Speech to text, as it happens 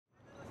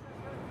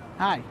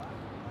Hi,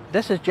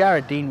 this is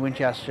Jared Dean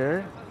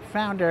Winchester,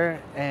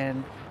 founder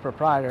and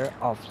proprietor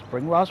of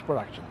Screenwriting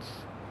Productions.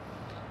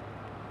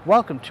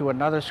 Welcome to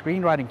another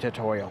screenwriting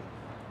tutorial.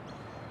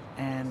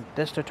 And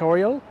this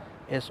tutorial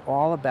is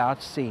all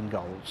about scene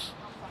goals.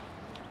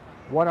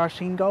 What are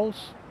scene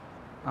goals?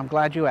 I'm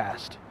glad you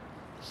asked.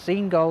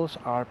 Scene goals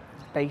are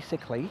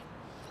basically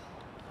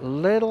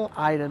little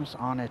items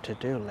on a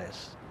to-do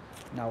list.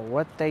 Now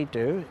what they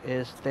do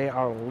is they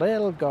are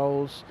little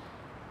goals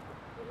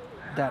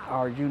that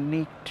are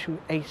unique to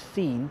a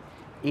scene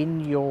in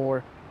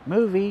your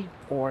movie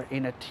or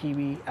in a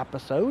TV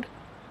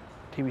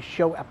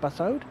show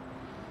episode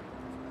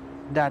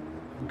that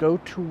go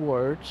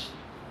towards,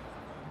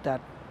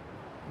 that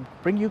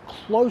bring you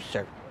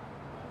closer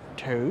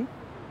to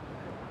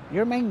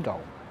your main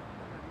goal.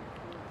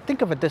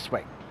 Think of it this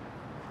way.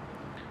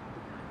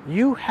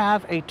 You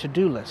have a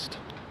to-do list,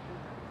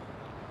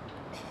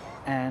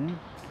 and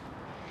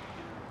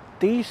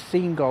these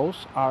scene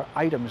goals are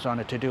items on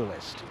a to-do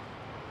list.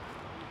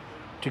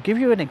 To give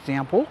you an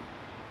example,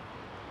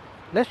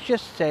 let's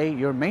just say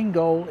your main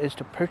goal is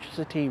to purchase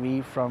a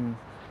TV from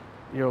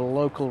your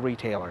local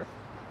retailer.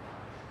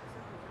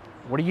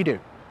 What do?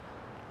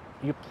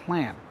 You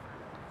plan.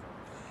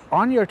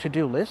 On your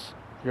to-do list,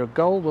 your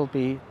goal will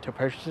be to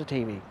purchase a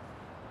TV.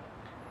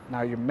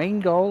 Now your main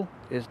goal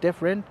is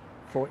different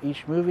for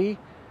each movie,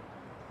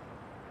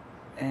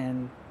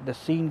 and the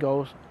scene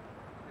goals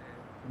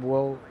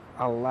will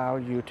allow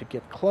you to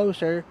get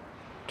closer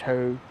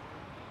to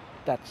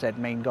that said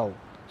main goal.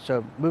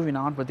 So moving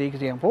on with the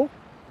example.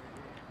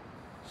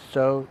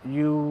 So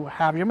you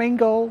have your main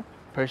goal,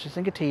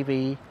 purchasing a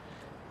TV,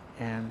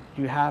 and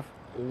you have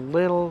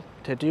little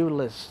to-do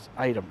list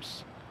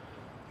items.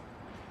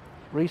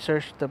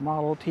 Research the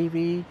model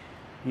TV,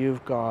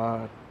 you've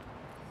got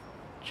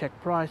check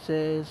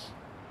prices,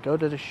 go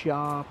to the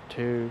shop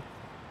to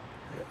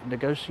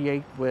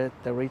negotiate with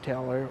the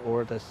retailer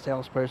or the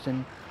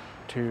salesperson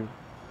to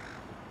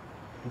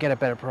get a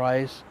better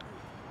price,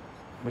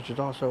 which is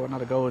also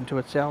another goal into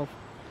itself.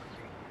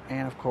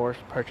 And of course,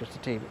 purchase the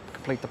TV,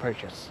 complete the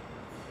purchase.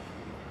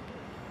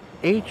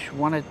 Each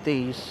one of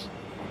these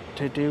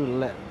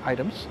to-do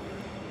items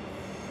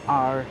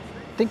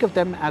think of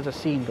them as a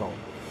scene goal.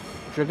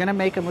 If you're going to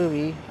make a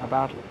movie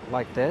about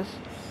like this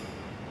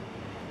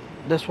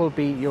will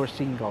be your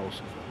scene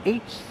goals.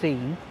 Each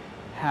scene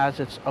has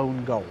its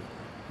own goal,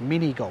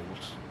 mini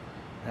goals,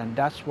 and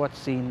that's what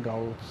scene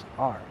goals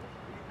are.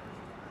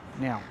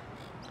 Now,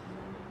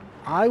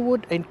 I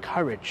would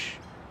encourage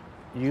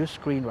you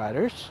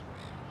screenwriters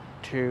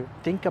to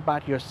think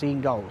about your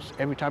scene goals.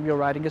 Every time you're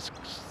writing a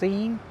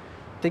scene,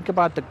 think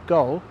about the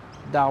goal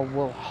that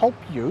will help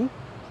you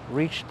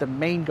reach the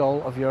main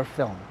goal of your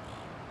film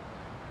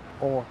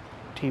or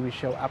TV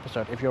show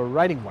episode if you're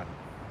writing one.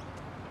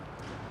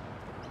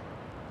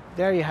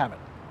 There you have it.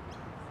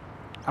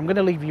 I'm going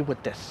to leave you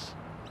with this.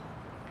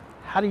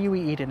 How do you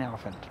eat an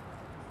elephant?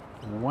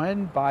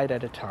 One bite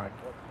at a time.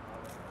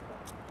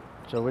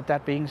 So with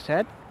that being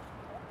said,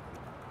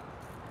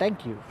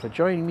 thank you for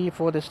joining me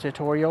for this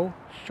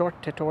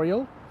short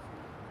tutorial.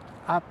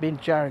 I've been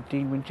Jared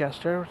Dean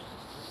Winchester,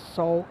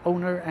 sole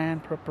owner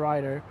and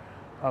proprietor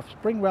of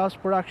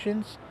Screenwriting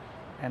Productions.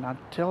 And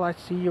until I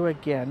see you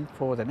again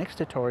for the next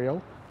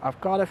tutorial, I've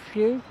got a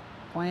few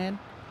planned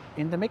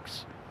in the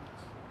mix.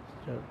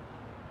 So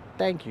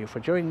thank you for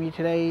joining me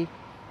today.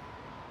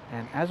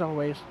 And as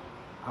always,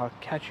 I'll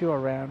catch you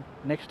around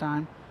next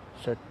time.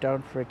 So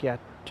don't forget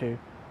to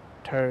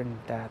turn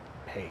that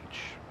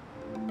page.